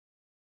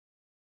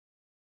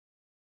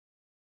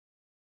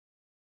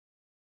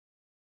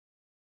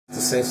To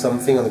say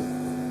something on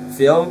a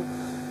film,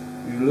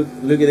 you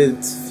look at it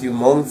a few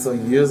months or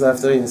years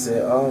after and you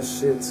say, oh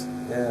shit,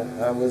 yeah,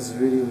 I was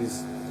really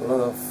with a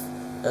lot of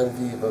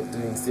envy about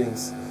doing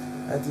things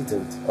I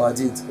didn't, or I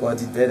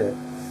did better.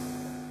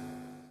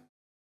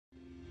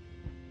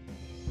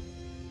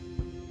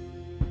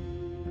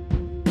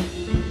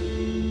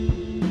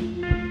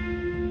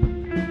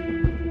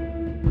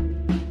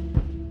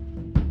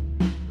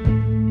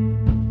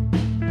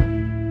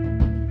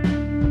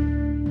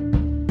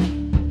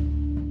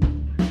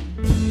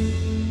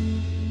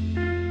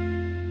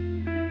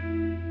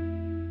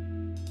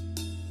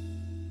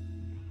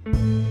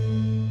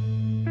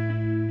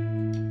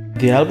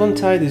 The album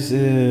Tide is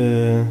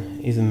the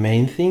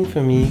main thing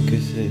for me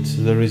because it's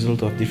the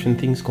result of different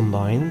things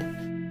combined.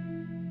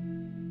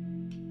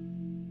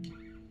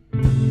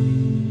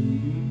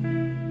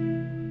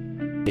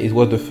 It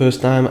was the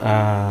first time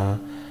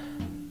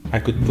I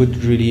could put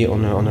really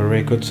on a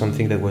record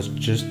something that was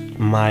just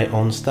my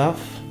own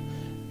stuff,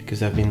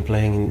 because I've been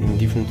playing in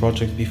different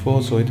projects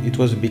before, so it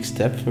was a big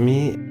step for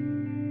me.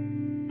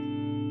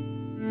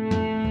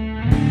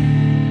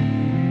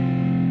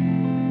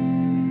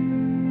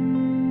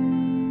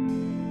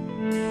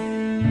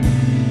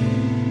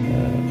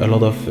 A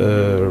lot of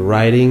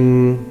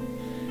writing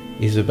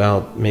is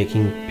about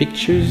making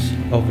pictures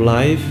of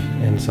life,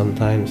 and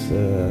sometimes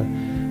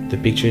the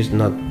picture is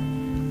not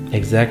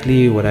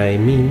exactly what I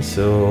mean,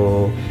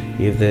 so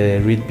if they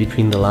read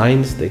between the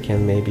lines they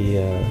can maybe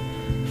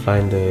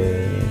find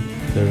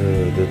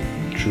the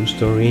true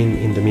story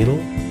in the middle.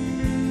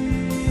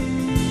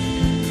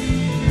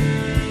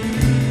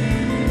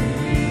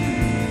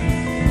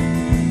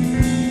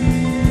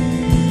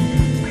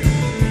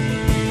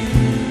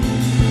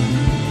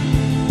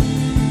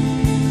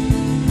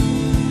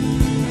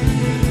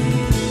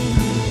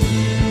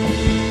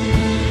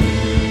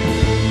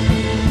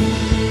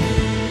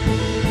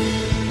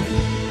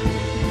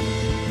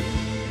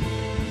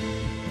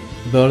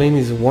 Berlin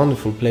is a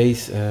wonderful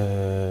place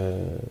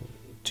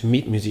to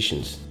meet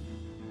musicians.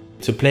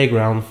 It's a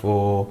playground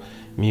for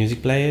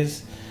music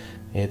players.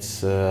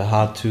 It's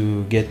hard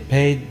to get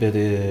paid, but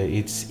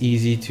it's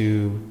easy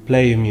to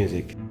play your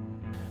music.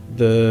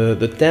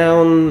 The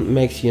town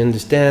makes you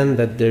understand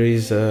that there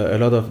is a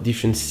lot of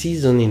different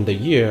seasons in the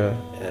year,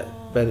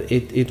 but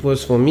it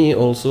was for me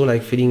also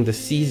like feeling the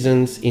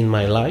seasons in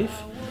my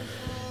life.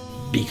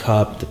 Big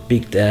up,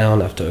 big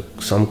down, after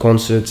some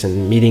concerts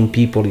and meeting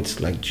people,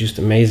 it's like just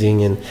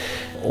amazing. And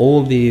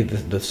all the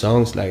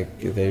songs, like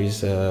there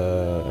is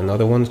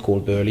another one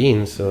called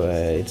Berlin, so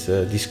it's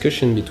a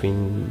discussion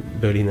between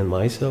Berlin and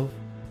myself.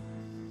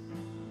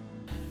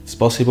 It's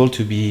possible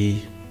to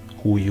be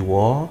who you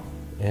are,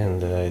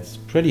 and it's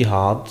pretty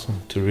hard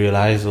to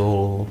realize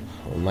all,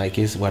 in my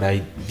case, what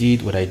I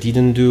did, what I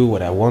didn't do,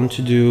 what I want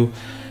to do,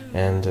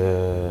 and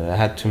I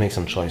had to make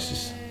some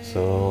choices.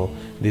 So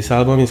this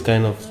album is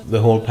kind of the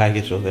whole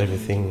package of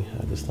everything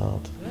at the start.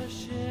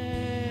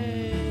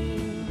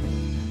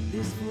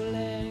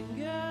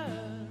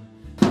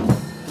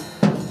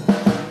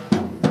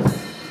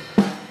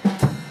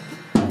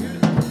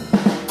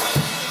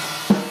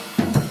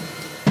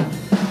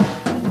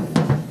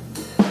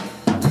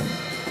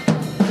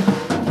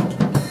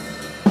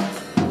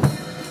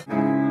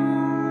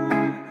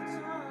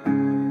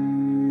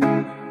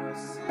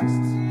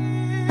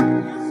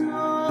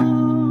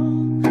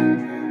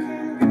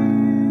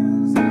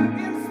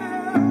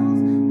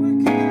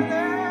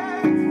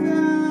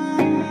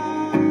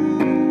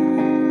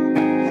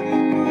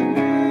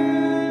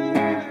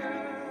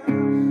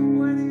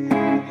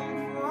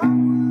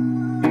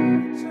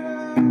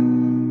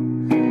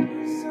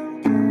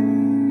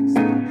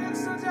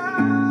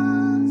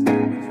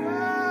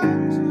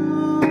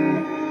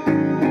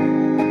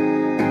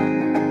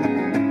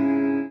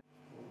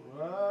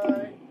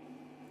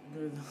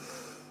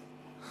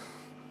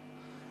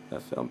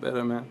 That felt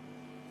better, man.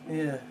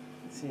 Yeah,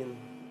 it's in.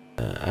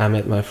 I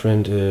met my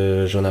friend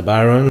Jona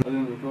Byron. I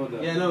didn't record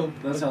that. Yeah, no.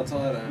 That's how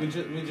tired I am. We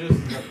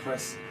just got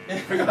press.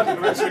 forgot to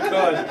press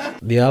record.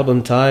 The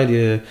album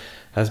Tide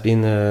has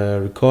been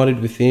recorded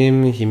with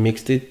him. He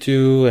mixed it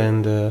too,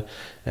 and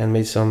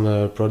made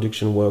some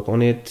production work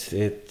on it.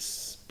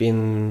 It's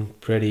been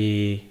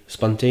pretty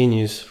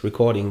spontaneous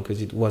recording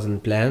because it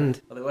wasn't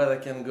planned. Otherwise I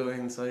can go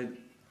inside.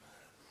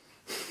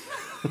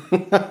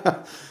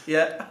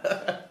 Yeah.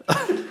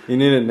 You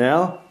need it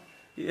now?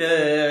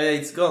 Yeah,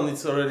 it's gone.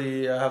 It's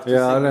already. I have to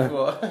say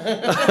before.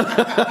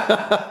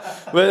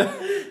 But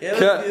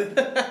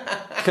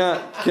yeah,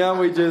 can't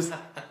we just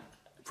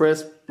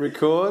press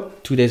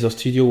record? 2 days of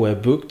studio were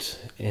booked,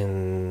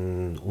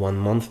 and 1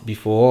 month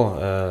before,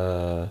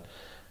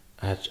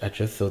 I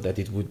just thought that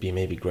it would be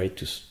maybe great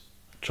to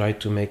try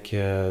to make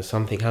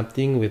something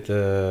happening with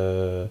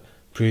the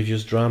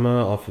previous drummer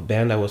of a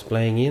band I was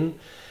playing in.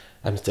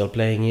 I'm still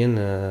playing in.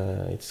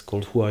 It's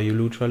called Who Are You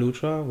Lutra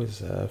Lutra,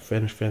 with a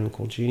French friend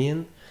called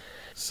Julien.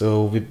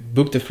 So we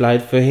booked a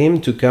flight for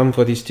him to come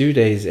for these 2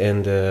 days,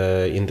 and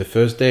in the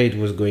first day it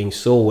was going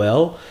so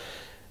well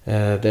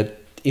that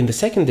in the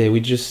second day, we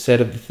just set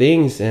up the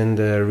things and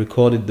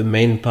recorded the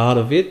main part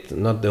of it,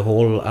 not the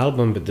whole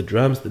album, but the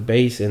drums, the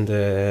bass, and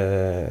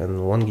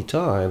one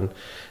guitar, and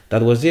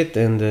that was it.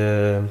 And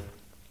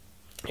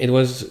it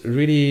was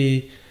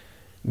really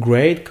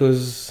great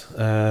because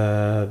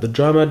the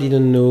drummer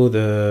didn't know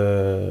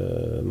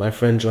my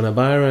friend Jona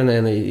Byron,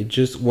 and it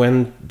just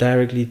went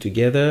directly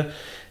together,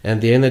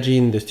 and the energy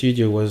in the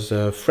studio was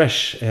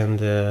fresh, and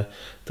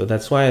so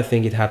that's why I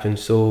think it happened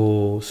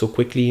so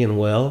quickly and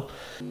well.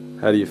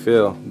 How do you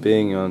feel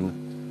being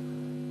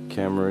on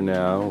camera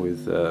now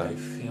with I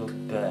feel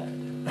bad.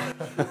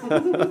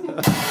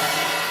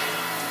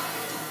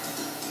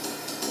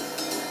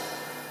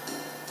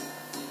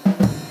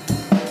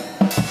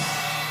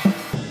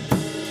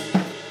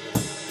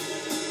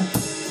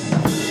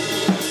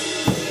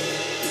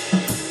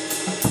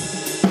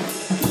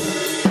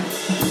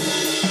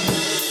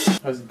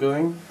 How's it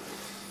going?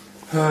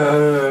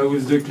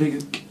 With the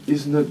click,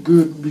 it's not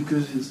good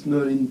because it's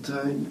not in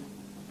time.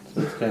 So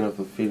it's kind of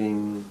a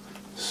feeling.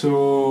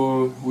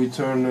 So we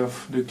turn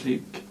off the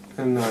click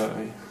and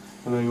I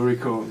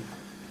record.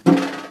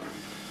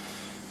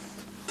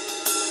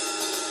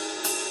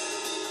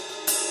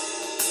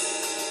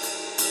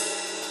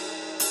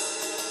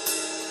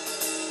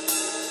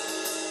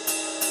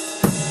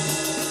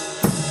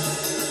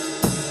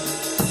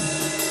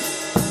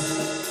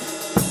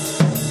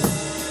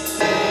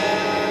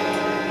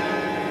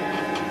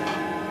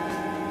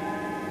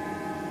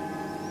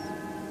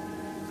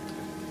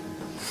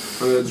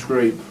 Oh, that's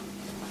great.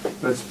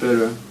 That's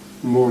better.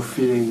 More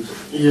feelings.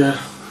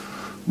 Yeah.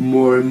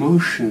 More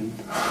emotion.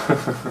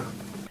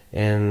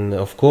 And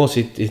of course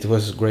it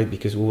was great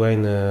because we were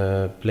in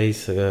a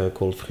place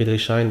called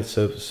Friedrichshain, it's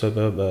a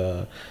suburb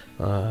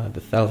in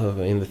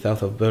the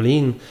south of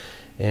Berlin,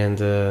 and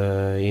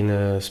in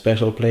a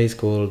special place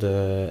called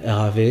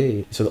RAV.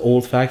 It's an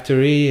old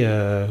factory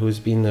who's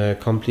been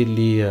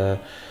completely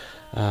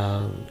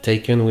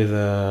taken with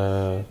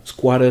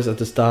squatters at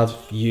the start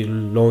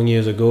long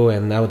years ago,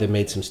 and now they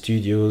made some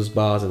studios,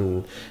 bars,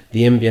 and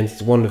the ambience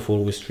is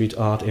wonderful with street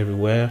art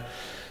everywhere.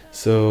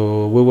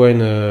 So we were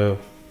in a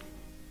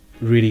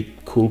really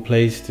cool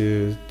place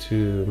to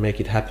make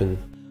it happen.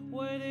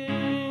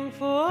 Waiting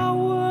for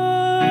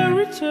our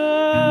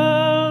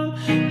return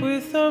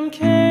with some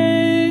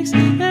cakes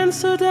and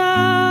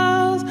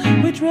sodas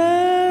we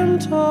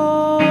dreamt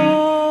of.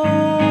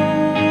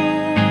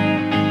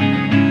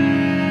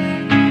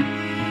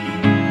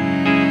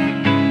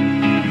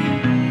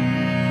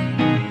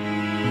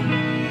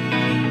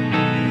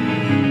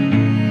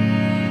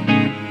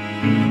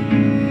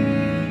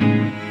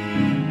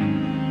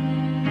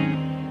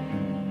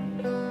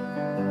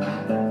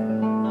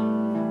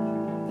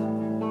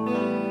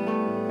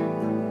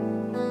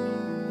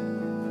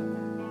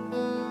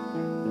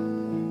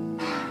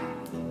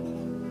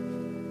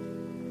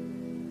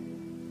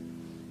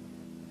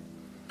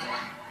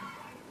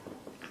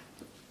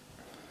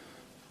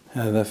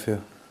 how did that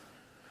feel?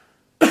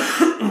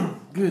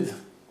 Good.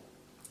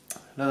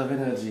 A lot of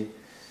energy.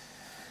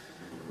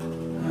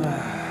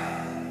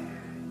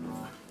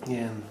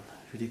 Yeah,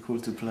 really cool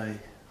to play.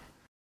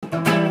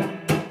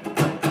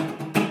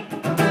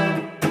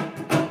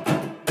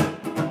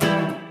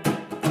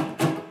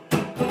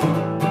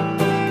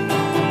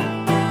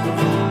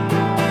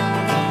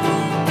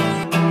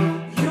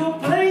 Your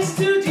place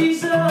to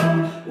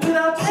deserve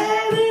without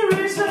any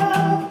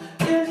reserve.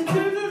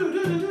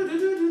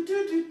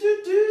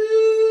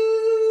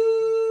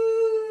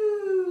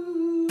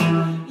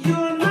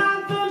 You're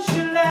not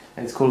nonchalant.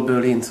 And it's called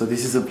Berlin, so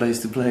this is a place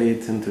to play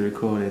it and to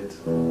record it.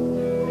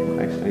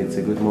 Actually, it's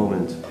a good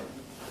moment.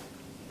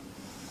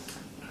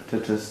 After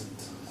just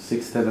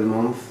 6-7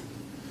 months,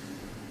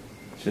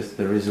 just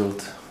the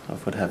result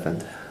of what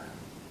happened.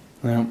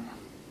 Yeah.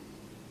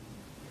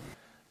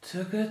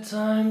 Took a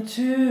time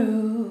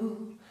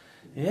to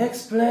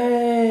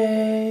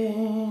explain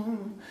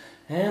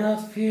and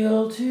not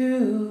feel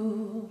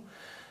too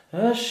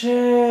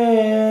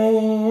ashamed.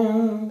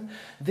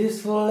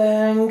 This full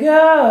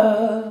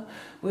anger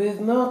with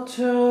no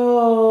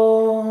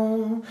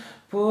tone,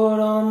 put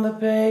on the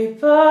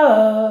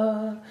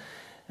paper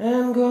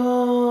and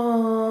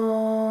gone.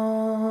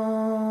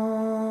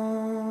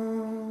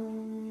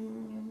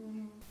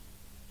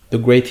 The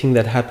great thing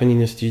that happened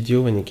in a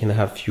studio when you can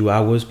have few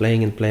hours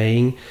playing and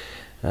playing.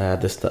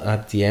 At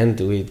the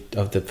end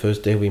of the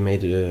first day we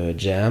made a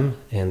jam,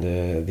 and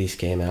this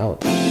came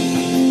out.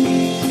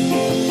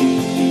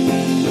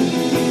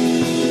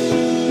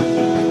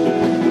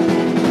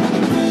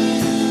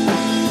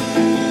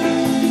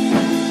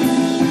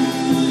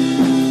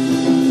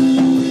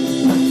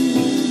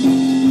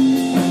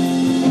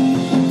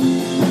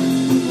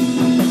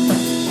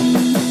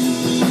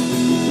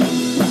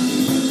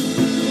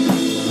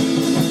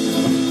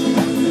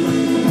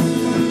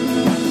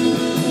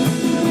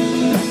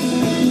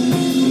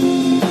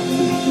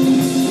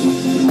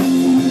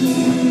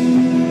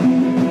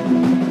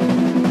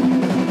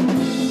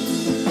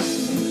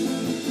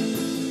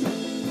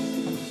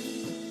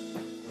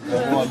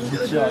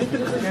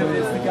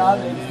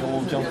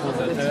 qui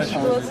rencontre à tâche, ça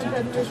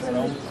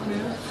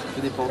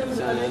dépend,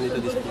 c'est un état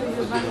d'esprit.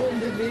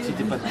 Si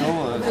t'es pas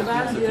dedans, ça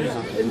plus.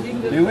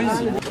 Mais oui,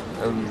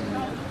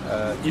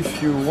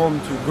 if you want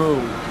to go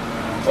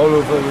all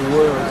over the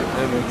world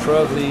and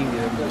traveling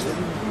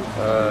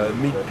and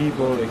meet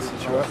people,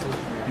 etc.,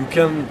 you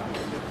can.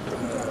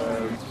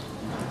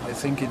 I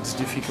think it's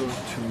difficult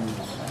to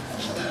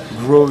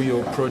grow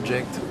your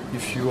project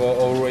if you are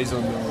always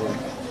on the road.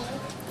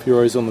 If you're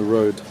always on the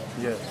road.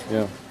 Yeah.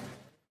 Yeah.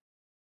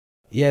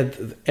 Yeah,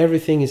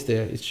 everything is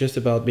there. It's just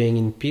about being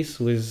in peace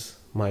with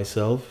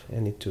myself,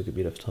 and it took a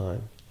bit of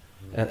time.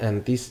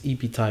 And this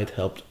EP Tide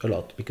helped a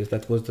lot, because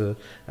that was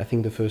I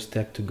think the first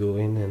step to go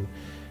in, and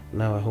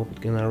now I hope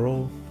it's gonna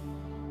roll.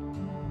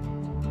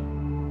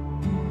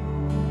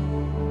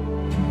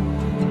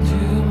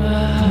 Too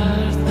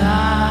much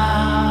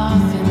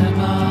thoughts in the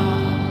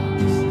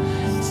box.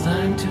 It's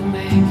time to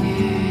make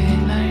it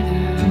lighter.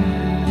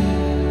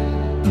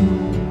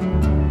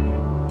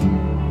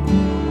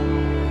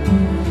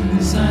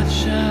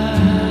 Such a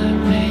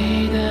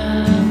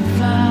maiden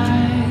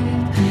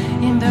flight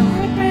in the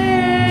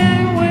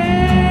whipping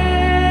wind.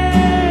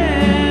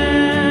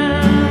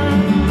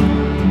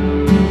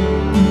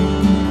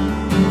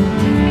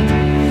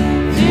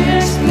 The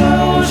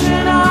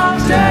explosion of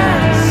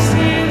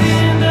dancing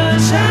in the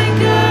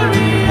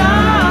Shankaria.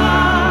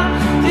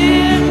 The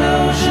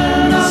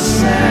explosion of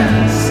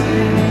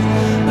sensing.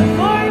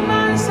 Avoid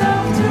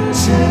myself to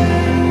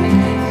take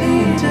the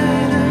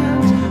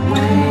dead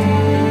way.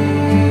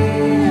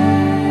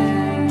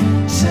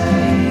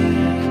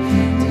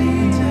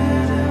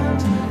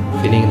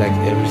 Feeling like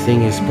everything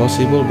is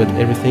possible, but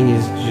everything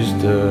is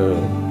just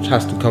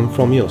has to come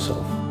from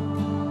yourself.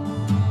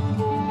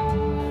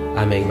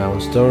 I make my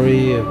own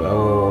story,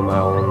 or my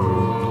own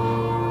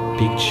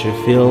picture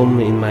film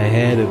in my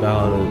head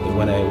about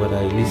what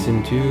I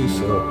listen to.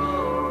 So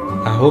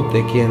I hope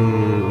they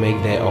can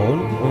make their own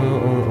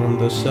on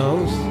those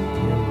songs.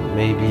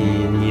 Maybe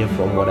near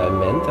from what I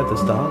meant at the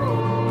start,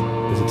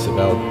 because it's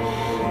about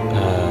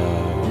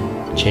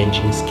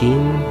changing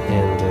skin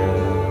and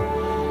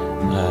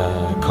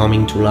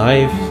coming to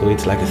life, so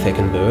it's like a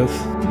second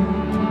birth.